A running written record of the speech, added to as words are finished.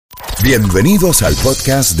Bienvenidos al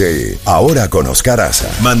podcast de Ahora con Oscar Haza.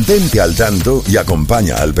 Mantente al tanto y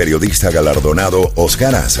acompaña al periodista galardonado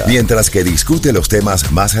Oscar Haza mientras que discute los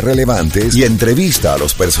temas más relevantes y entrevista a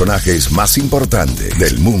los personajes más importantes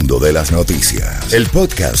del mundo de las noticias. El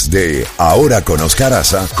podcast de Ahora con Oscar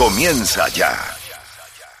Haza comienza ya.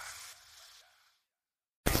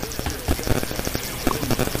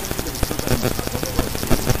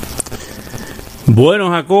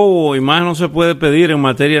 Bueno, Jacobo, y más no se puede pedir en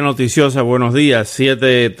materia noticiosa. Buenos días,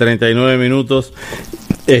 7:39 minutos.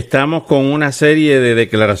 Estamos con una serie de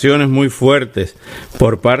declaraciones muy fuertes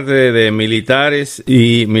por parte de militares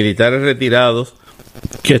y militares retirados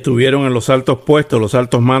que estuvieron en los altos puestos, los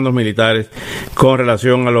altos mandos militares, con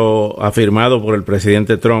relación a lo afirmado por el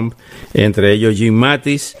presidente Trump, entre ellos Jim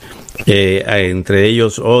Mattis, entre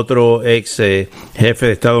ellos otro ex jefe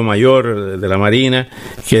de Estado Mayor de la Marina,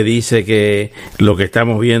 que dice que lo que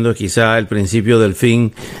estamos viendo es quizá el principio del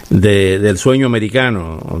fin del sueño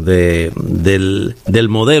americano, del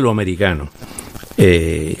modelo americano.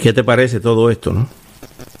 ¿Qué te parece todo esto, no?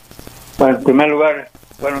 Bueno, en primer lugar,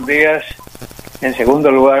 buenos días. En segundo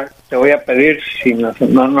lugar, te voy a pedir, si no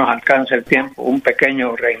nos alcanza el tiempo, un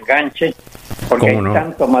pequeño reenganche, porque hay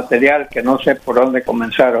tanto material que no sé por dónde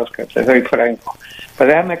comenzar, Oscar, te soy franco. Pero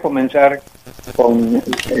déjame comenzar con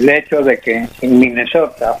el hecho de que en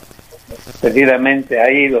Minnesota, precisamente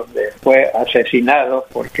ahí donde fue asesinado,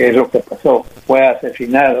 porque es lo que pasó, fue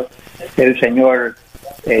asesinado el señor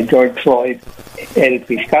George Floyd, el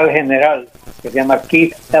fiscal general, que se llama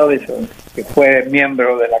Keith Ellison, que fue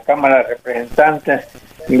miembro de la Cámara de Representantes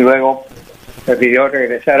y luego se pidió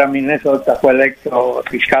regresar a Minnesota, fue electo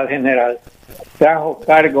fiscal general, trajo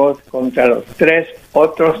cargos contra los 3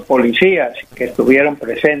 otros policías que estuvieron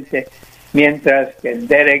presentes mientras que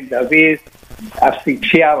Derek David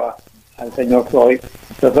asfixiaba al señor Floyd.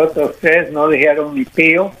 Los otros 3 no dijeron ni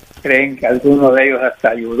pío, creen que alguno de ellos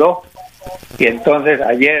hasta ayudó, y entonces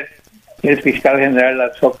ayer el fiscal general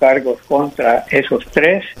lanzó cargos contra esos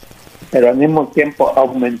 3, pero al mismo tiempo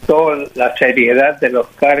aumentó la seriedad de los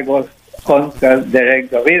cargos contra Derek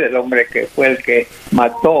David, el hombre que fue el que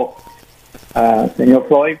mató al señor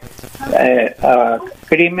Floyd, a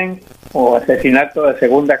crimen o asesinato de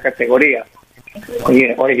segunda categoría. Y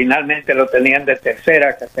originalmente lo tenían de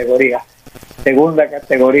tercera categoría. Segunda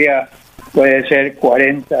categoría puede ser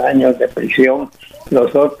 40 años de prisión.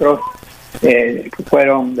 Los otros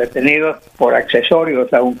fueron detenidos por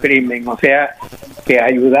accesorios a un crimen, o sea, que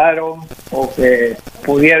ayudaron o que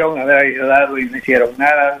pudieron haber ayudado y no hicieron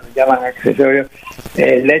nada, llaman accesorios.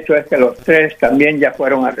 El hecho es que los 3 también ya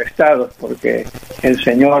fueron arrestados, porque el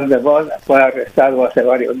señor DeVos fue arrestado hace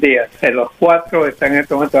varios días. Los 4 están en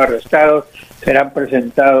este momento arrestados, serán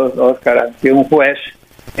presentados, Oscar, ante un juez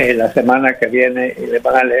la semana que viene y le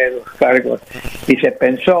van a leer los cargos. Y se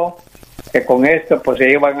pensó que con esto pues se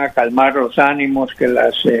iban a calmar los ánimos, que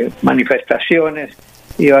las manifestaciones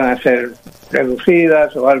iban a ser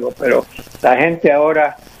reducidas o algo, pero la gente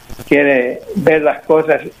ahora quiere ver las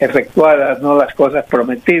cosas efectuadas, no las cosas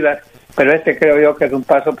prometidas, pero creo yo que es un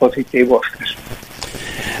paso positivo, Oscar.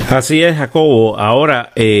 Así es, Jacobo.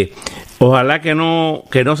 Ahora, ojalá que no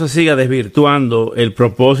se siga desvirtuando el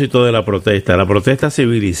propósito de la protesta. La protesta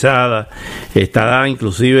civilizada está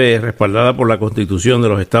inclusive respaldada por la Constitución de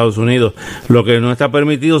los Estados Unidos. Lo que no está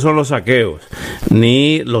permitido son los saqueos,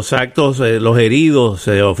 ni los actos, los heridos,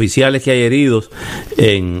 oficiales que hay heridos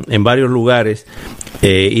en varios lugares,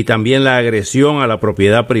 y también la agresión a la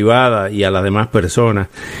propiedad privada y a las demás personas.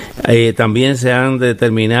 También se han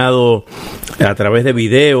determinado a través de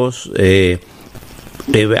videos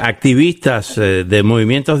activistas de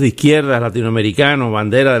movimientos de izquierda latinoamericanos,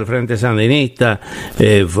 bandera del Frente Sandinista,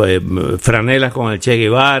 franelas con el Che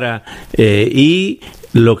Guevara, y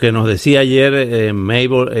lo que nos decía ayer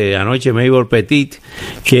anoche Mabel Petit,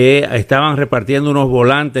 que estaban repartiendo unos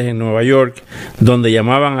volantes en Nueva York donde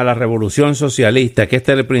llamaban a la revolución socialista, que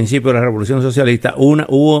este era el principio de la revolución socialista.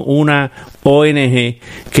 Hubo una ONG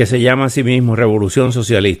que se llama a sí mismo Revolución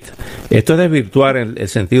Socialista. Esto es desvirtuar el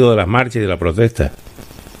sentido de las marchas y de la protesta.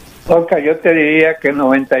 Oscar, yo te diría que el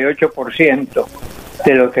 98%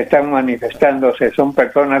 de los que están manifestándose son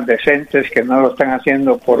personas decentes que no lo están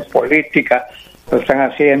haciendo por política, lo están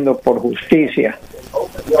haciendo por justicia.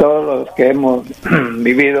 Todos los que hemos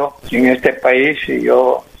vivido en este país, y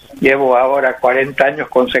yo llevo ahora 40 años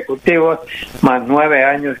consecutivos, más 9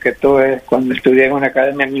 años que tuve cuando estudié en una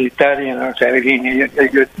academia militar y en la Universidad de Virginia.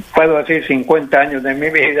 Yo puedo decir 50 años de mi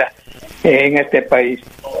vida en este país.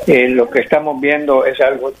 Lo que estamos viendo es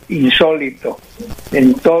algo insólito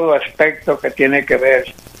en todo aspecto que tiene que ver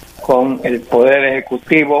con el poder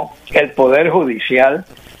ejecutivo, el poder judicial,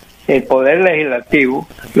 el poder legislativo,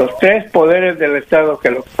 los tres poderes del Estado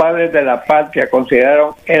que los padres de la patria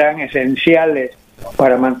consideraron eran esenciales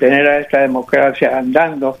para mantener a esta democracia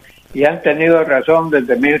andando, y han tenido razón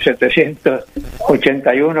desde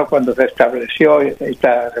 1781 cuando se estableció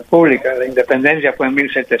esta república. La independencia fue en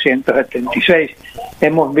 1776.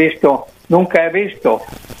 Nunca he visto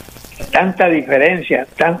tanta diferencia,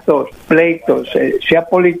 tantos pleitos. Se ha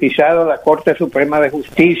politizado la Corte Suprema de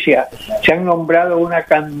Justicia, se han nombrado una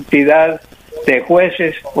cantidad de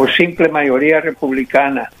jueces por simple mayoría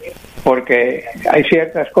republicana, porque hay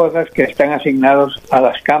ciertas cosas que están asignados a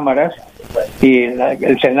las cámaras, y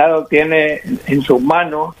el Senado tiene en su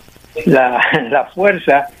mano la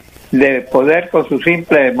fuerza de poder con su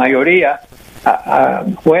simple mayoría a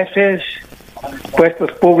jueces,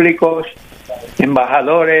 puestos públicos,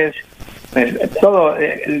 embajadores, todo.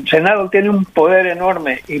 El Senado tiene un poder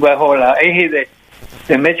enorme, y bajo la égide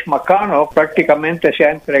de Mitch McConnell prácticamente se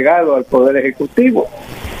ha entregado al Poder Ejecutivo,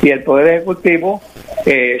 y el Poder Ejecutivo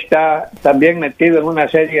está también metido en una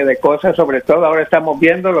serie de cosas. Sobre todo ahora estamos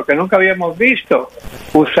viendo lo que nunca habíamos visto: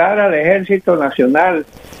 usar al Ejército Nacional,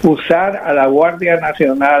 usar a la Guardia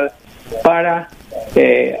Nacional para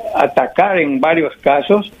atacar en varios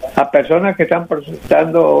casos a personas que están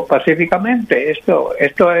protestando pacíficamente. Esto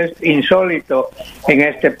es insólito en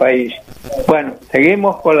este país. Bueno,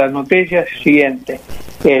 seguimos con las noticias siguientes.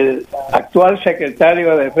 El actual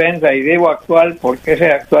secretario de Defensa, y digo actual porque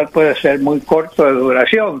ese actual puede ser muy corto de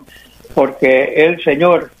duración, porque el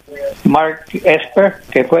señor Mark Esper,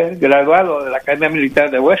 que fue graduado de la Academia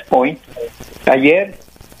Militar de West Point, ayer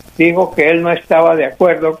dijo que él no estaba de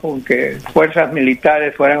acuerdo con que fuerzas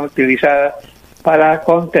militares fueran utilizadas para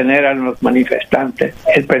contener a los manifestantes.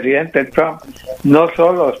 El presidente Trump no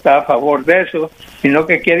solo está a favor de eso, sino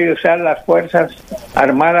que quiere usar las fuerzas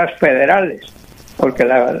armadas federales, porque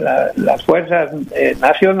las fuerzas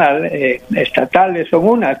nacionales, estatales son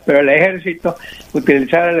unas, pero el ejército,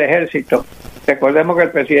 utilizar el ejército. Recordemos que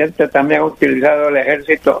el presidente también ha utilizado el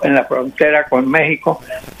ejército en la frontera con México.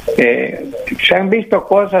 Se han visto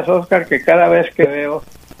cosas, Oscar, que cada vez que veo,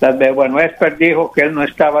 las veo. Bueno, Esper dijo que él no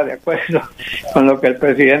estaba de acuerdo con lo que el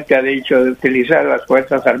presidente ha dicho de utilizar las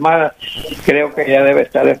Fuerzas Armadas. Creo que ya debe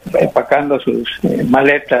estar empacando sus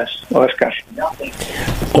maletas, Oscar.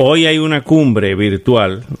 Hoy hay una cumbre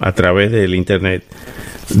virtual a través del Internet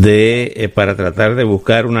para tratar de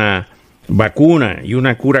buscar una vacuna y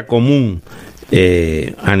una cura común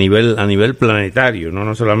a nivel planetario,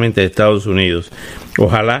 no solamente de Estados Unidos.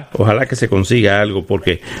 Ojalá que se consiga algo,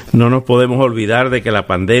 porque no nos podemos olvidar de que la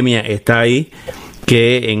pandemia está ahí,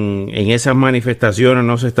 que en esas manifestaciones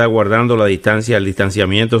no se está guardando el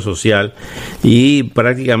distanciamiento social, y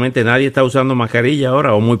prácticamente nadie está usando mascarilla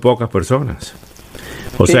ahora, o muy pocas personas.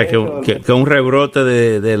 O sea que un rebrote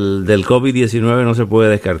del COVID-19 no se puede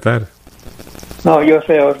descartar. No, yo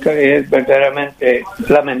sé, Oscar, es verdaderamente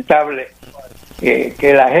lamentable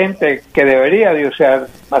que la gente que debería de usar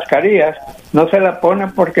mascarillas no se la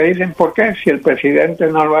ponen, porque dicen, ¿por qué? Si el presidente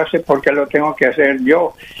no lo hace, ¿por qué lo tengo que hacer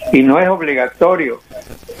yo? Y no es obligatorio.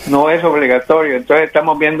 Entonces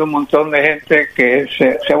estamos viendo un montón de gente que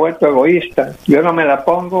se ha vuelto egoísta. Yo no me la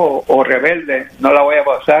pongo, o rebelde, no la voy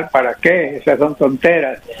a usar, ¿para qué? Esas son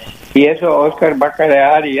tonteras. Y eso, Oscar, va a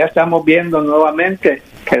crear, y ya estamos viendo nuevamente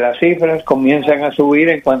que las cifras comienzan a subir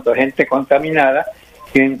en cuanto a gente contaminada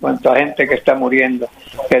y en cuanto a gente que está muriendo.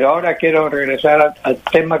 Pero ahora quiero regresar al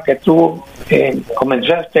tema que tú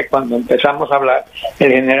comenzaste cuando empezamos a hablar,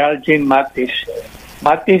 el general Jim Mattis.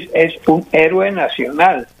 Mattis es un héroe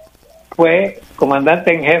nacional. Fue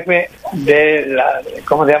comandante en jefe de la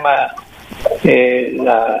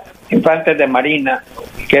Infantes de Marina,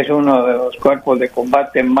 que es uno de los cuerpos de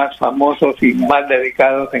combate más famosos y más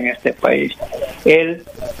dedicados en este país. Él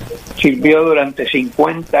sirvió durante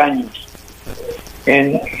 50 años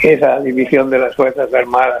en esa división de las Fuerzas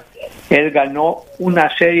Armadas. Él ganó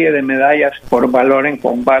una serie de medallas por valor en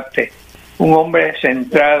combate. Un hombre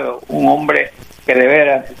centrado, un hombre que de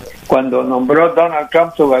veras, cuando nombró Donald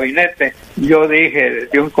Trump su gabinete, yo dije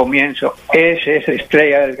desde un comienzo, ese es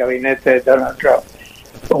estrella del gabinete de Donald Trump.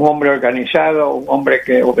 Un hombre organizado, un hombre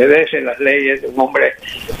que obedece las leyes, un hombre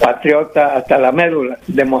patriota hasta la médula,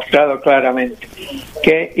 demostrado claramente.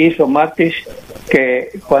 ¿Qué hizo Mattis? Que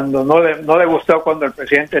cuando no le gustó cuando el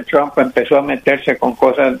presidente Trump empezó a meterse con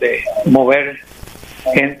cosas de mover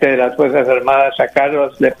gente de las Fuerzas Armadas,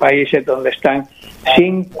 sacarlos de países donde están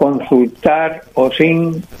sin consultar o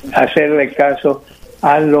sin hacerle caso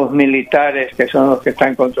a los militares, que son los que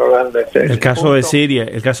están controlando el caso de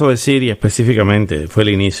Siria específicamente fue el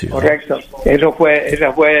inicio. Correcto.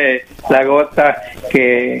 Esa fue la gota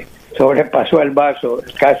que sobrepasó el vaso.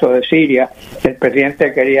 El caso de Siria, el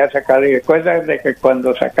presidente quería sacar, y recuerda de que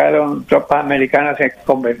cuando sacaron tropas americanas se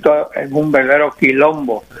convirtió en un verdadero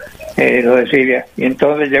quilombo, lo de Siria, y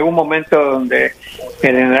entonces llegó un momento donde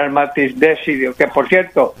el general Mattis decidió que, por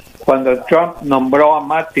cierto, cuando Trump nombró a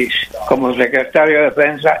Mattis como secretario de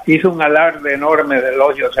Defensa, hizo un alarde enorme de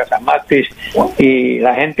elogios a Mattis y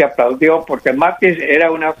la gente aplaudió porque Mattis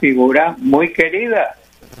era una figura muy querida,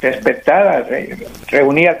 respetada,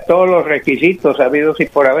 reunía todos los requisitos habidos y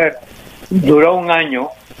por haber. Duró un año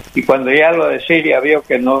y cuando ya lo de Siria vio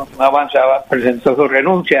que no avanzaba, presentó su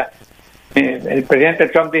renuncia. El presidente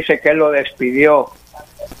Trump dice que él lo despidió.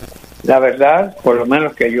 La verdad, por lo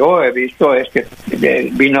menos que yo he visto, es que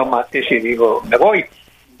vino Mattis y dijo, me voy.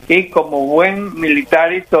 Y como buen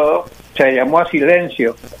militar y todo, se llamó a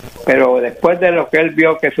silencio. Pero después de lo que él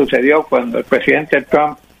vio que sucedió cuando el presidente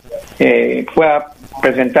Trump fue a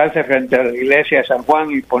presentarse frente a la iglesia de San Juan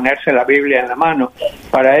y ponerse la Biblia en la mano,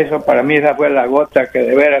 para mí esa fue la gota que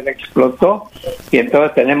de veras explotó. Y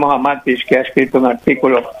entonces tenemos a Mattis, que ha escrito un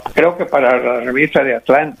artículo, creo que para la revista de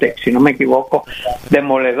Atlantic, si no me equivoco,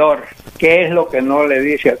 demoledor. ¿Qué es lo que no le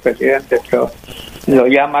dice al presidente Trump? Lo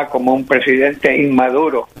llama como un presidente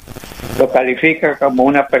inmaduro, lo califica como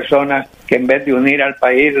una persona que en vez de unir al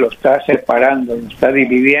país lo está separando, lo está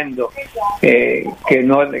dividiendo, que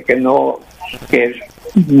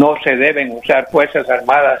no se deben usar fuerzas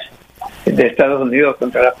armadas de Estados Unidos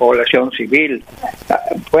contra la población civil.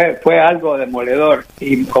 Fue algo demoledor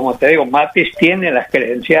y como te digo, Mattis tiene las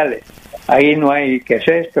credenciales. Ahí no hay que es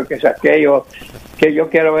esto, que es aquello, que yo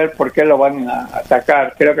quiero ver por qué lo van a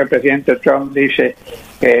atacar. Creo que el presidente Trump dice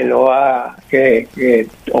que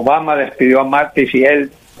Obama despidió a Mattis y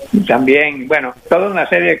él también, bueno, toda una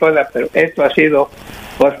serie de cosas, pero esto ha sido,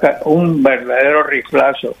 Oscar, un verdadero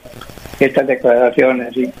riflazo, estas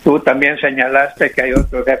declaraciones. Y tú también señalaste que hay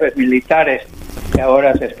otros jefes militares que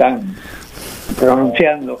ahora se están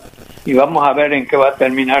pronunciando y vamos a ver en qué va a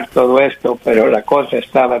terminar todo esto, pero la cosa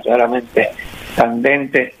está verdaderamente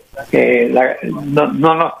candente.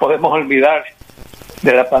 No nos podemos olvidar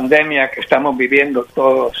de la pandemia que estamos viviendo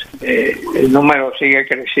todos. El número sigue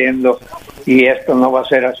creciendo y esto no va a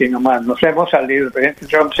ser así nomás. Nos hemos salido, el presidente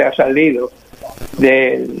Trump se ha salido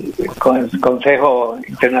del Consejo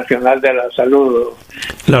Internacional de la Salud,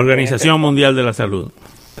 la Organización Mundial de la Salud.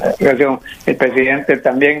 El presidente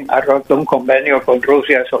también ha roto un convenio con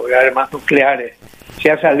Rusia sobre armas nucleares. Se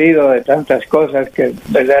ha salido de tantas cosas que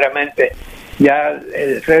verdaderamente ya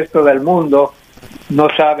el resto del mundo no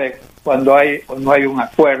sabe cuando hay o no hay un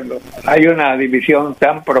acuerdo. Hay una división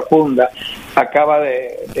tan profunda. Acaba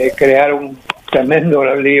de crear un tremendo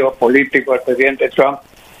lío político el presidente Trump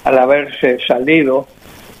al haberse salido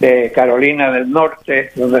de Carolina del Norte,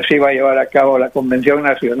 donde se iba a llevar a cabo la Convención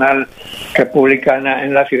Nacional Republicana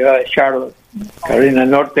en la ciudad de Charlotte, Carolina del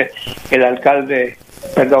Norte.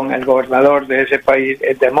 El gobernador de ese país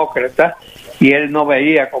es demócrata y él no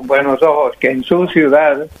veía con buenos ojos que en su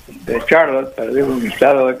ciudad de Charlotte, en el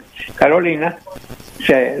estado de Carolina,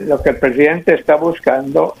 lo que el presidente está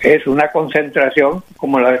buscando es una concentración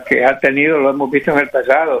como la que ha tenido, lo hemos visto en el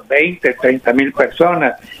pasado, 20, 30 mil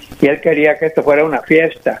personas, y él quería que esto fuera una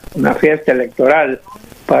fiesta electoral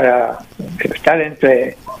para estar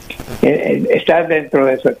dentro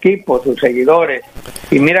de su equipo, sus seguidores.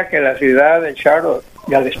 Y mira que la ciudad de Charlotte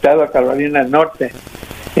y al estado de Carolina del Norte,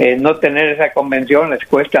 no tener esa convención les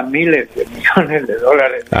cuesta miles de millones de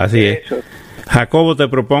dólares. Así es. Jacobo, te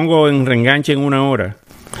propongo en reenganche en una hora.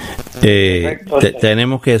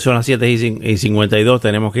 Tenemos que, son las 7:52,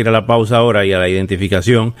 tenemos que ir a la pausa ahora y a la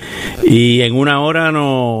identificación. Y en una hora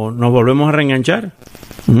nos volvemos a reenganchar.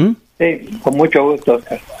 Sí, con mucho gusto,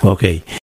 Oscar. Ok.